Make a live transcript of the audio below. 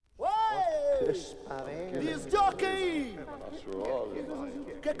Disc jockey!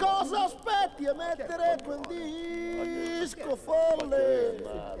 Che cosa aspetti a mettere quel disco folle?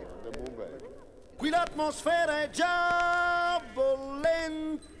 Qui l'atmosfera è già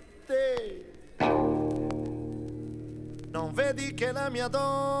bollente. Non vedi che la mia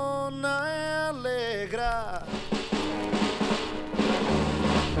donna è allegra?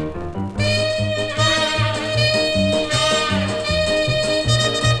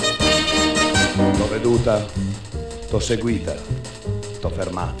 T'ho veduta, t'ho seguita, t'ho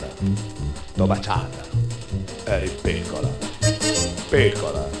fermata, t'ho baciata. Eri piccola,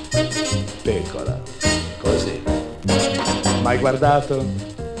 piccola, piccola, così. M'hai guardato,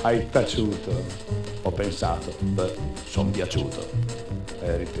 hai taciuto. Ho pensato, beh, son piaciuto.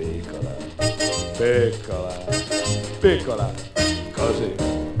 Eri piccola, piccola, piccola, così.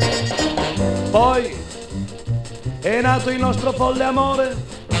 Poi è nato il nostro folle amore,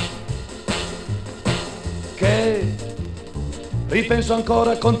 che ripenso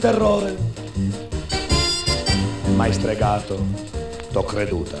ancora con terrore. M'hai stregato, t'ho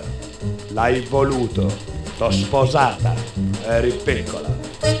creduta. L'hai voluto, t'ho sposata. Eri piccola,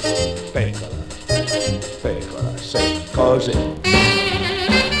 piccola, piccola, sei così.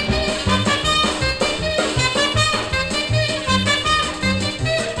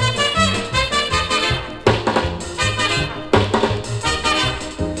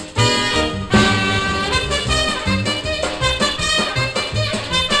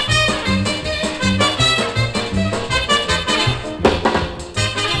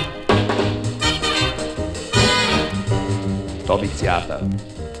 T'ho viziata,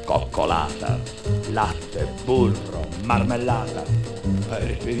 coccolata, latte, burro, marmellata.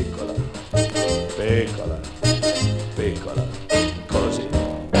 Eri piccola, piccola, piccola, così.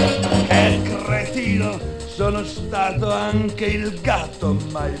 Che cretino, sono stato anche il gatto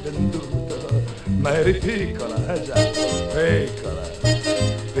mai venduto. Ma eri piccola, già, piccola,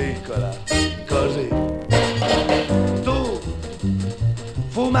 piccola, così. Tu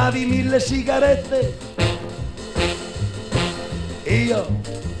fumavi 1000 sigarette, io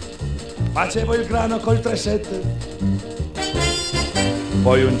facevo il grano col 3-7.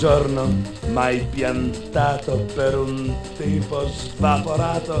 Poi un giorno m'hai piantato per un tipo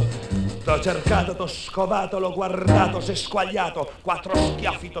svaporato. T'ho cercato, t'ho scovato, l'ho guardato, s'è squagliato. 4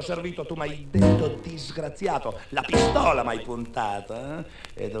 schiaffi t'ho servito, tu m'hai detto disgraziato. La pistola m'hai puntato,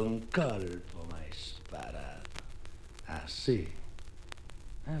 ed un colpo m'hai sparato. Ah sì?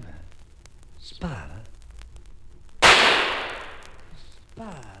 Beh, spara.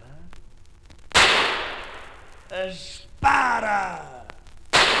 Spara? Spara!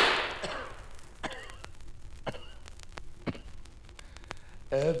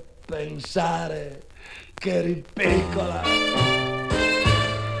 E pensare che eri piccola,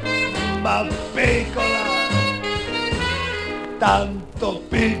 ma piccola, tanto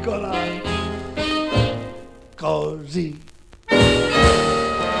piccola, così.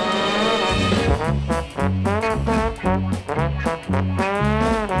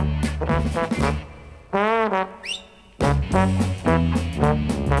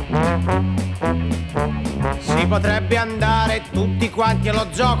 Si potrebbe andare tutti quanti allo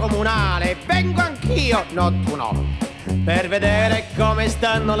zoo comunale. Vengo anch'io, no tu no, per vedere come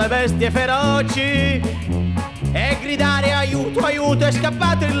stanno le bestie feroci e gridare aiuto, aiuto, è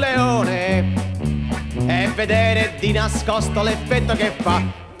scappato il leone, e vedere di nascosto l'effetto che fa.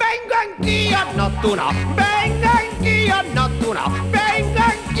 Vengo anch'io, no tu no, vengo anch'io, no tu no, vengo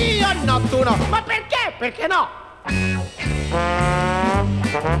anch'io, no tu no. Ma perché? Perché no?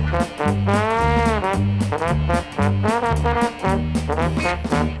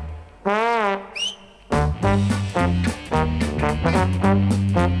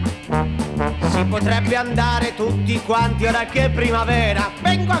 Si potrebbe andare tutti quanti ora che è primavera.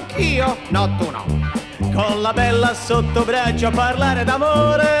 Vengo anch'io, no tu no, con la bella sotto braccio a parlare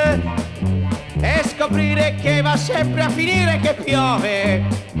d'amore e scoprire che va sempre a finire che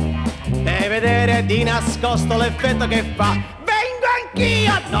piove e vedere di nascosto l'effetto che fa. Vengo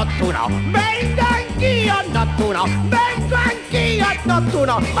anch'io, no tu no, vengo anch'io, no tu no, vengo anch'io, no tu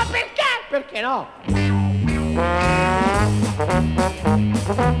no. Ma perché? Perché no?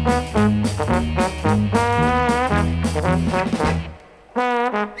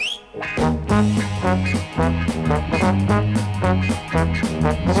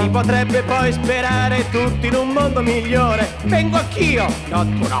 Si potrebbe poi sperare tutti in un mondo migliore. Vengo anch'io, no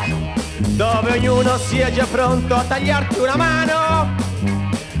tu no, dove ognuno sia già pronto a tagliarti una mano.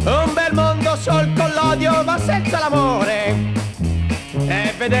 Un bel mondo sol con l'odio ma senza l'amore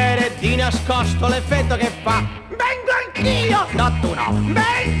e vedere di nascosto l'effetto che fa. Vengo anch'io, no tu no,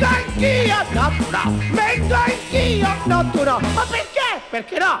 vengo anch'io, no tu no. Vengo anch'io, no tu no. Ma perché?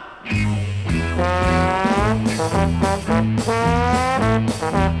 Perché no?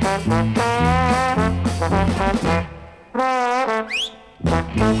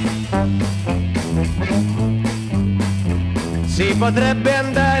 Si potrebbe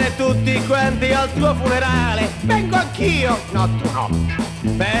andare tutti quanti al tuo funerale. Vengo anch'io, no tu no.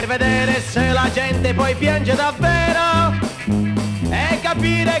 Per vedere se la gente poi piange davvero e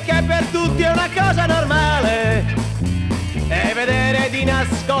capire che per tutti è una cosa normale e vedere di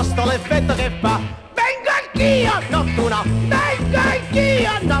nascosto l'effetto che fa. Vengo anch'io, no tu no. Vengo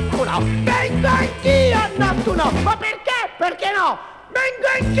anch'io, no tu no. Vengo anch'io, no tu no. Ma perché? Perché no? Vengo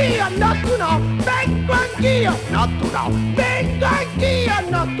anch'io, no tu no. Vengo anch'io, no tu no. Vengo anch'io,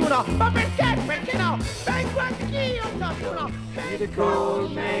 no tu no. Ma perché? Perché no? Vengo anch'io, no tu no. The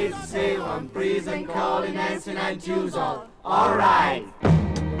cold maid sail on breeze and calling dancing and choose all right.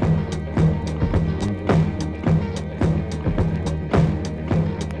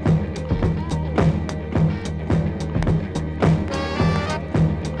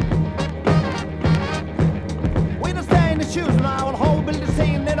 We don't stay in the shoes now, and whole building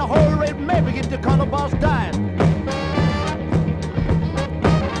scene in a whole red maybe get the color boss dying.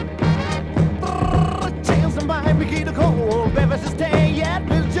 Change the mind, we get the cold, baby, stay yet,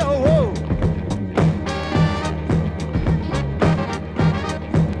 Bill Joe.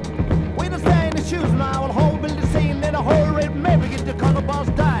 We don't stay in the shoes now, and whole building scene in a whole red maybe get the color boss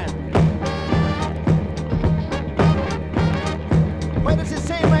dying. When it's the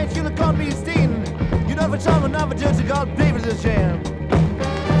same way, you look on me, Steen. You know, for some another judge, God, David is a shame.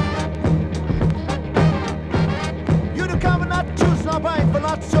 You the cover not choose, not buying, but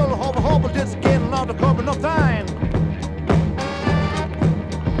not soul, hope, this again, not the cover, no time.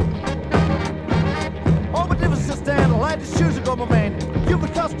 Oh, but if it's a stand, light the shoes, go, my man. You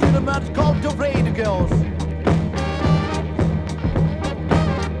would cost you the man, it's called the radio girls.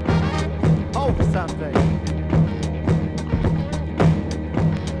 Oh, for something.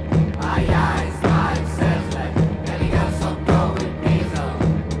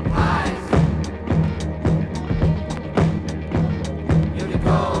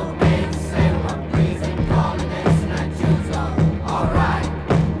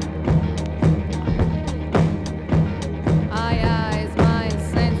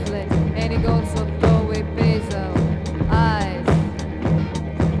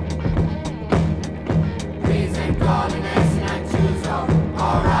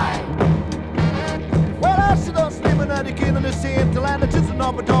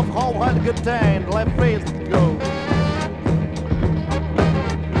 Good time, left face to go.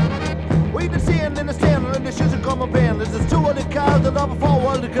 We been seeing in the stand and the shoes are coming in. This is 2 of the cars that over 4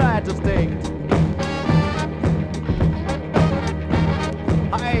 world the guy to stake.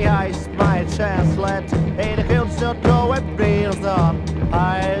 I my chance, let hey the hills don't go and breathe on.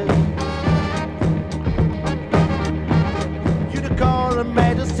 You the call and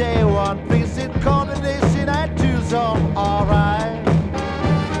made us say one piece in combination and two song, alright.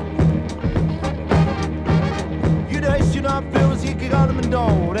 You know, feels you can on them and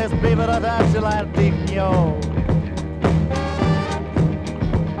don't. That's baby that I shall have taken you.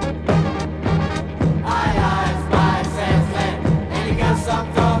 Eyes, my sense, and you got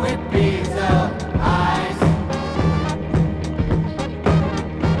something with pizza eyes.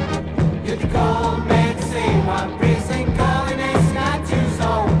 You're the cold man to say one precinct calling it's not too so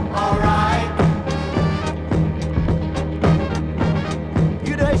alright.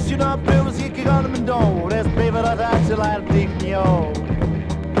 You know, you know, feels you can on them and don't. That's baby that I shall have taken you.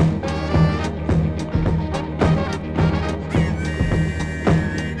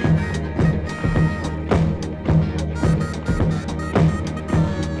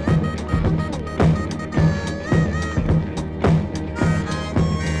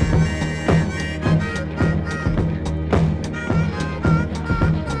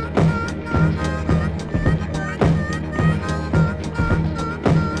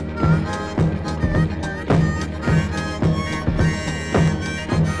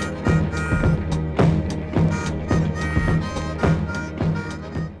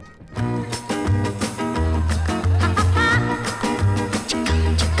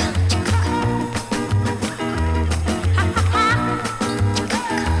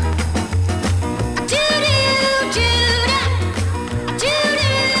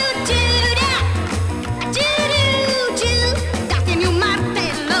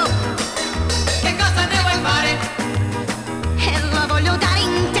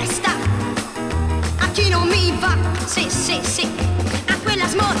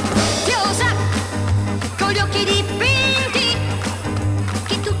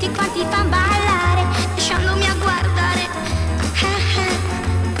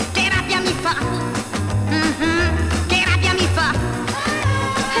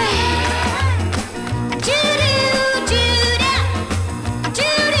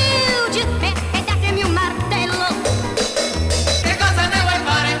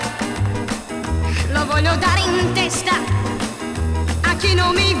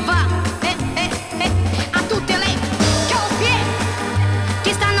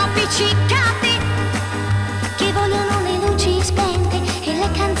 luccicati che vogliono le luci spente e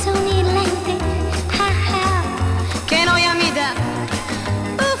le canzoni lente. Ah ah, che noia mi dà,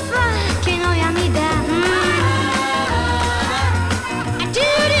 uffa, che noia mi dà.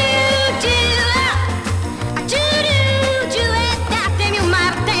 E datemi un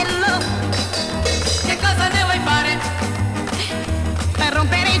martello. Che cosa ne vuoi fare? Per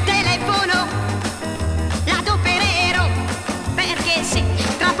rompere il telefono l'adopererò, perché se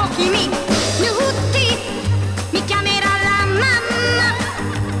tra pochi minuti mi chiamerà la mamma,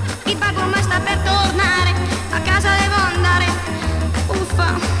 il babbo sta per tornare, a casa devo andare.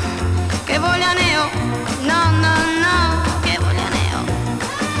 Uffa, che voglia ne ho, no no no, che voglia ne ho.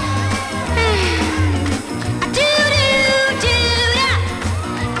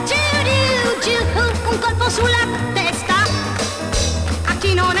 Un colpo sulla testa a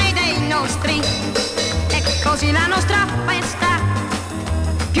chi non è dei nostri, e così la nostra festa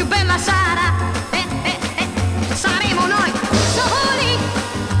più bella sarà. Saremo noi soli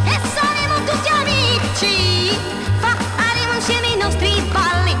e saremo tutti amici, faremo insieme i nostri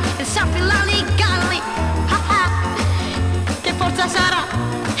balli, il surf e l'alligalli. Ah ah, che forza sarà,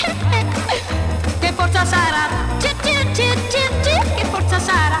 che forza sarà, che forza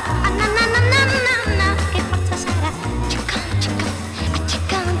sarà, ah, na na na na na na, che forza sarà. Ciccam, ciccam,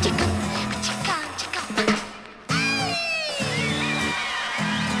 ciccam, ciccam, ciccam, ciccam.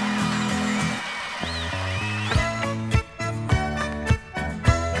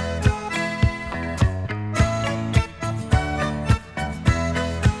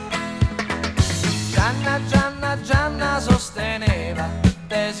 Gianna, Gianna, Gianna sosteneva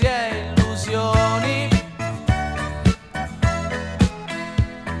tesi e illusioni.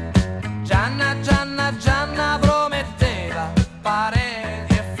 Gianna, Gianna, Gianna prometteva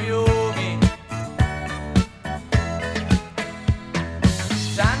pareti e fiumi.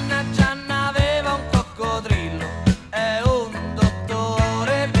 Gianna, Gianna aveva un coccodrillo e un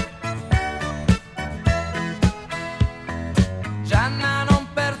dottore. Gianna non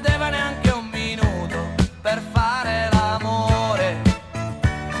perdeva neanche un minuto per fare l'amore.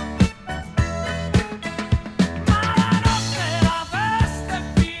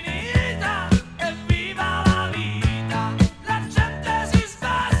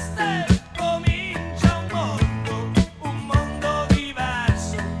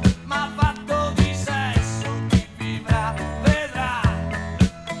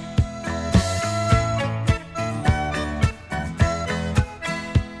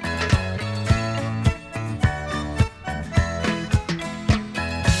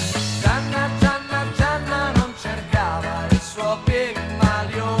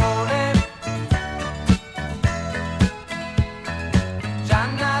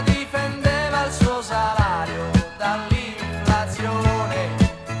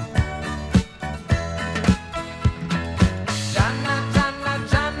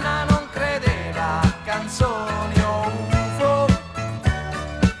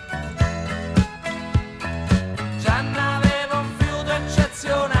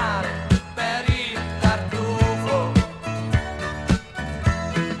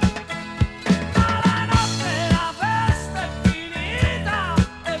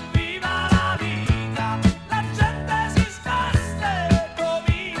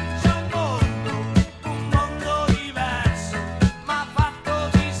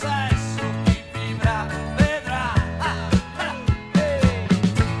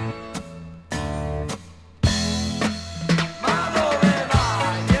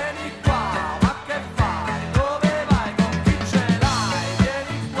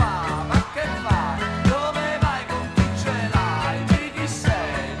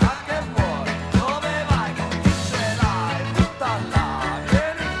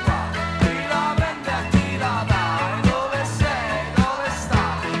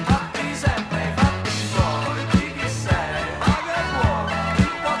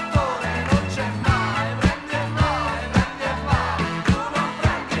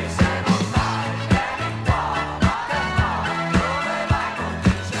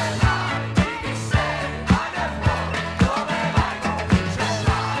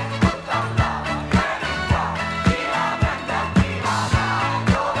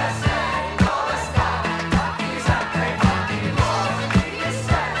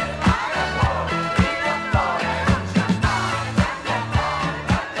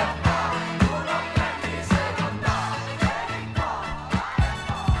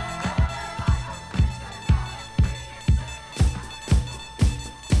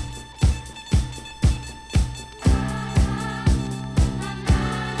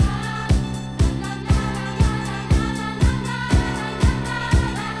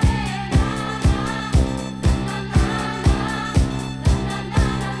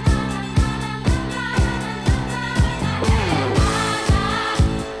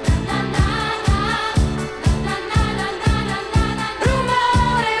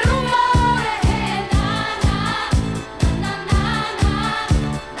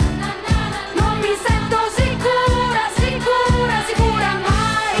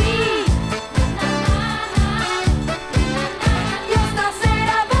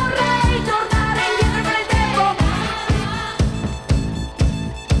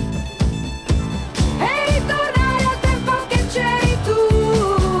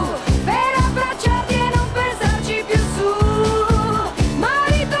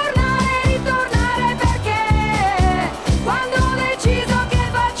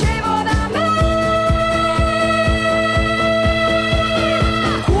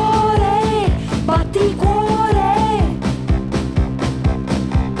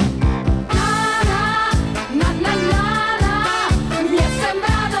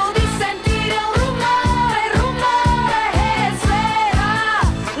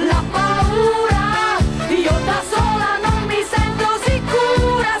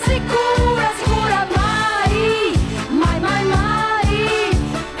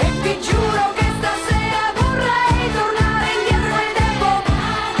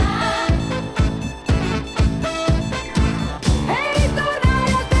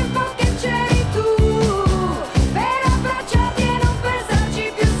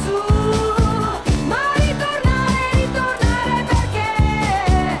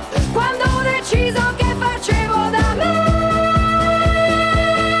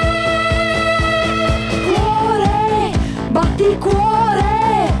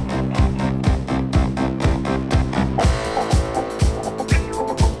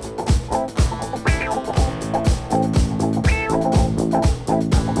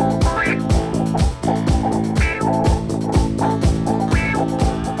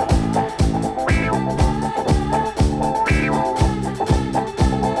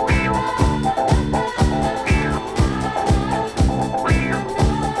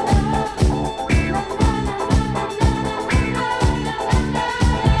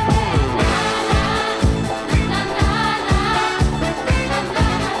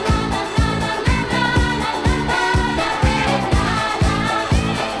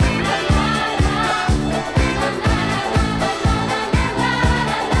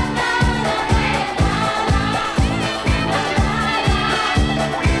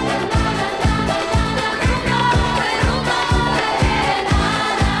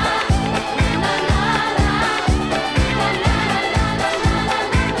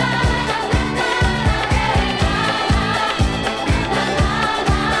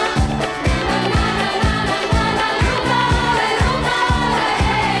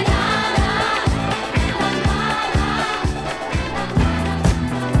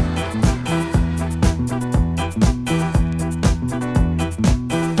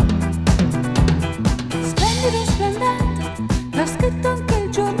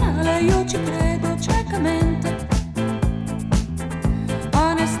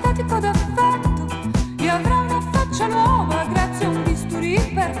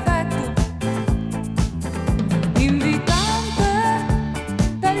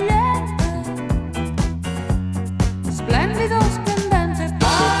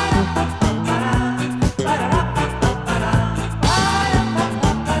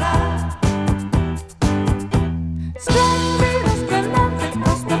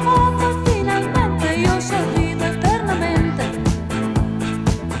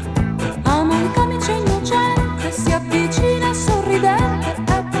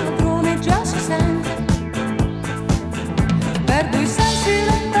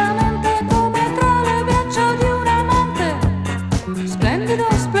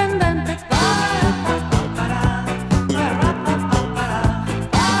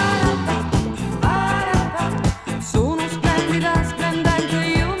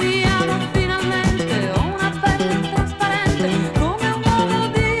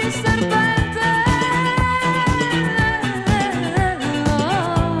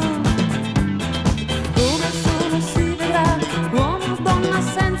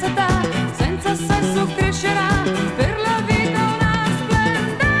 senza età, senza sesso crescerà, per la vita una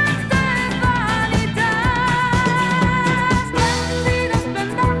splendente vanità. Splendida,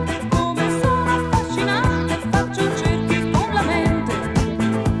 splendente, come sono affascinante, faccio cerchi con la mente.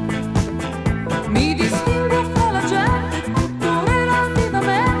 Mi distingo fra la gente, tutto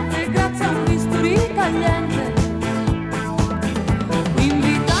relativamente, grazie a un bisturi tagliente.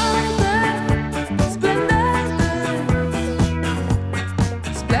 Invitante, splendente,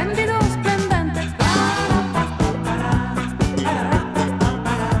 splendido, splendente.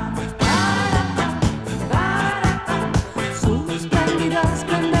 Su splendida,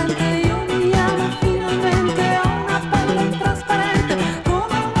 splendente, io mi chiamo finalmente, ho una pelle trasparente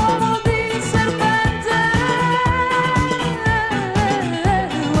come un uovo di serpente.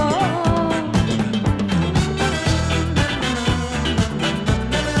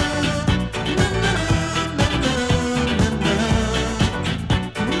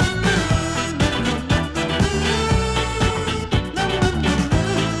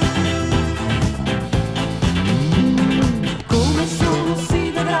 Come sono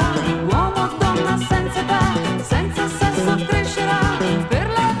si vedrà, uomo o donna senza età, senza sesso crescerà, per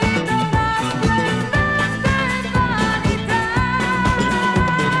la vita una splendente vanità.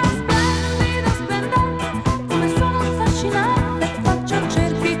 Splendido, splendente, come sono affascinante, faccio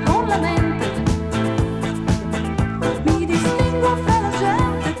cerchi con la mente. Mi distingo fra la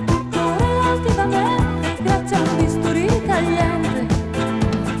gente, tutto relativamente, grazie a un bisturi tagliente.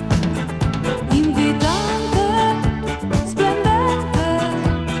 Invitante, splendente,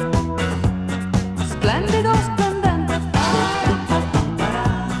 splendido, splendente.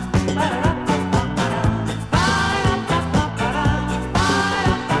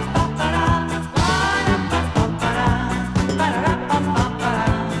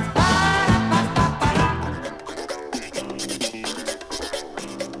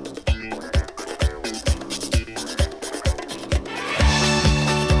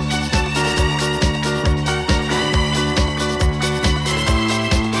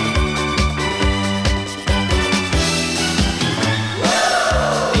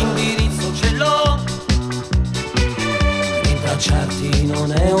 L'indirizzo ce l'ho, rintracciarti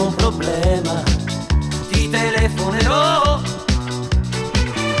non è un problema, ti telefonerò,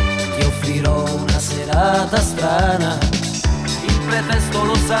 ti offrirò una serata strana, il pretesto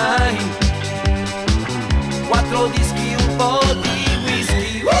lo sai, 4 dischi, un po' di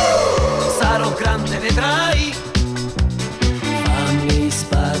whisky, sarò grande vedrai, fammi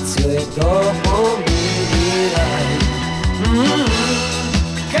spazio e dopo mi dirai.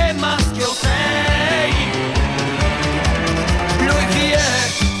 Che maschio sei? Lui chi è?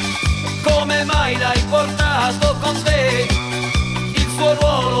 Come mai l'hai portato con te? Il suo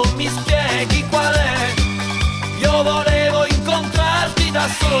ruolo mi spieghi qual è? Io volevo incontrarti da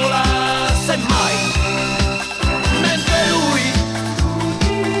sola, semmai. Mentre lui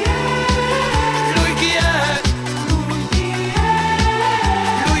chi è?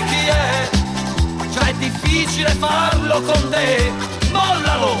 Lui chi è? Già è difficile farlo con te,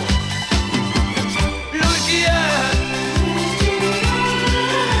 mollalo! Lui chi è?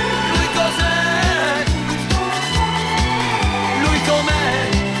 Lui cos'è? Lui com'è?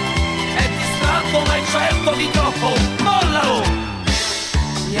 È distratto ma è certo di troppo, mollalo!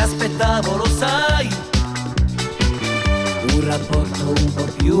 Mi aspettavo, lo sai, un rapporto un po'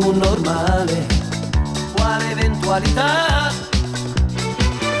 più normale, quale eventualità?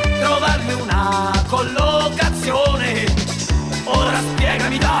 Trovarmi una collocazione. Ora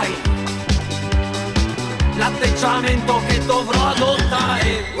spiegami dai l'atteggiamento che dovrò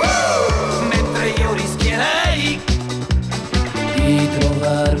adottare, mentre io rischierei di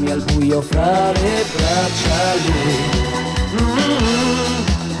trovarmi al buio fra le braccia lui.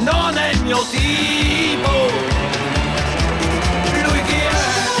 Non è il mio tipo. Lui chi è?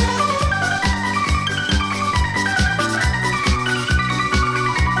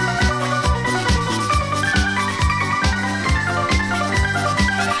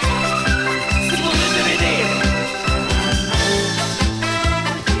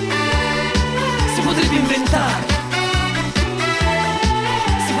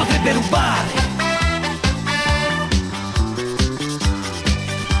 Si potrebbe rubare.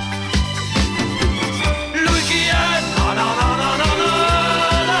 Lui chi è? No, no, no, no, no,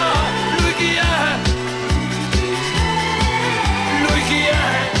 no, no. Lui chi è? Lui chi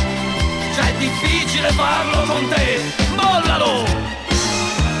è? Già è difficile farlo con te, mollalo!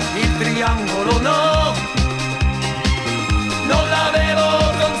 Il triangolo no, non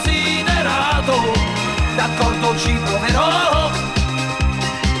l'avevo considerato. D'accordo, ci proverò.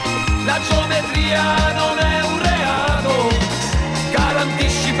 La geometria non è un reato.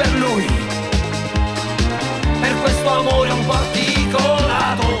 Garantisci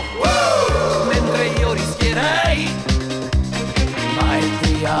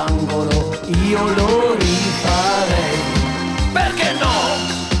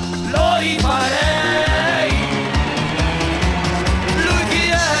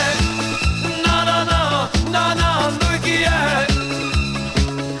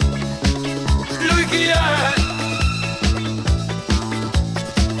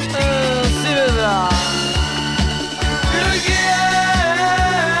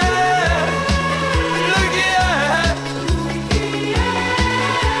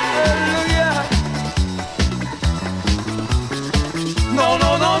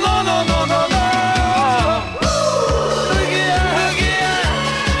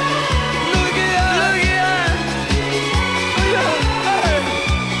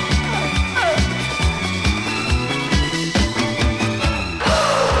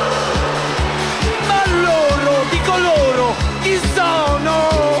ci sono.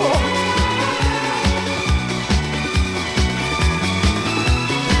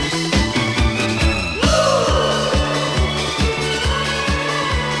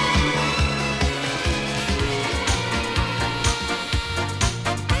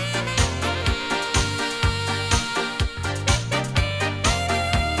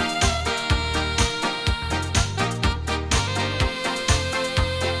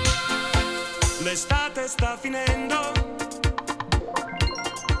 L'estate sta finendo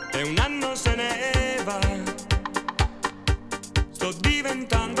e un anno se ne va. Sto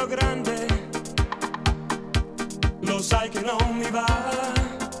diventando grande, lo sai che non mi va.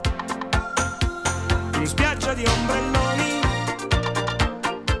 In spiaggia di ombrelloni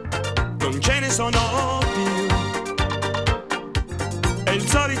non ce ne sono più. È il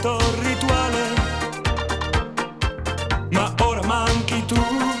solito rituale, ma ora manchi tu.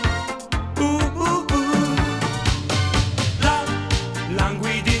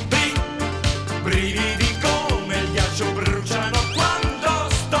 Languidi, brividi come il ghiaccio bruciano quando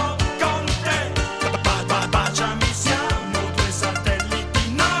sto con te. Baciami, siamo due satelliti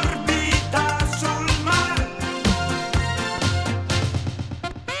in orbita sul mare.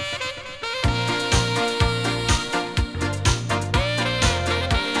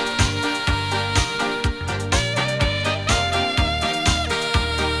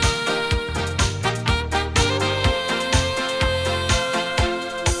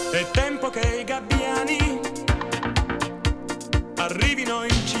 È tempo che i gabbiani arrivino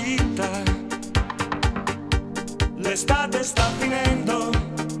in città. L'estate sta finendo,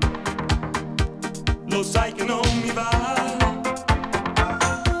 lo sai che non mi va.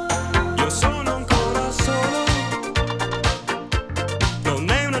 Io sono ancora solo, non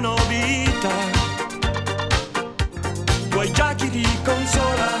è una novità. Tuoi giacchi di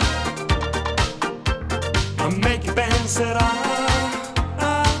consola, a me chi penserà?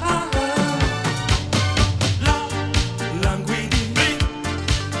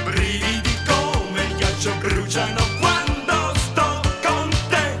 Bruciano quando sto con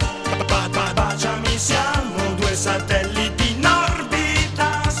te. Baciami, siamo due satelliti in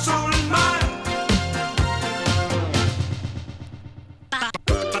orbita sul mare.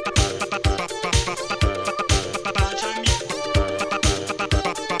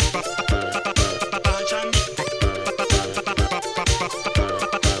 Baciami.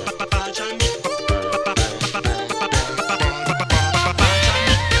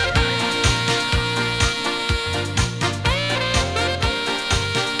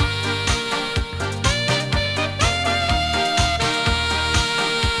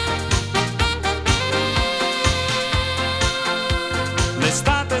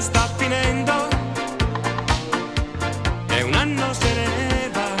 L'estate sta finendo e un anno se ne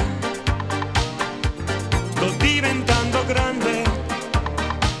va. Sto diventando grande,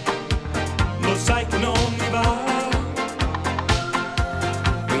 lo sai che non mi va.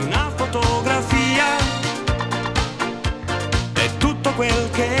 Una fotografia è tutto quel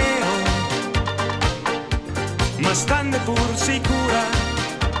che ho, ma stanne pur sicura,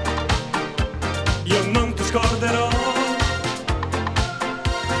 io non ti scorderò.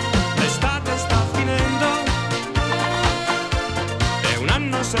 L'estate sta finendo e un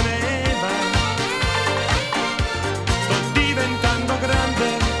anno se ne va. Sto diventando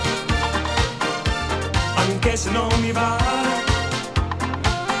grande, anche se non mi va.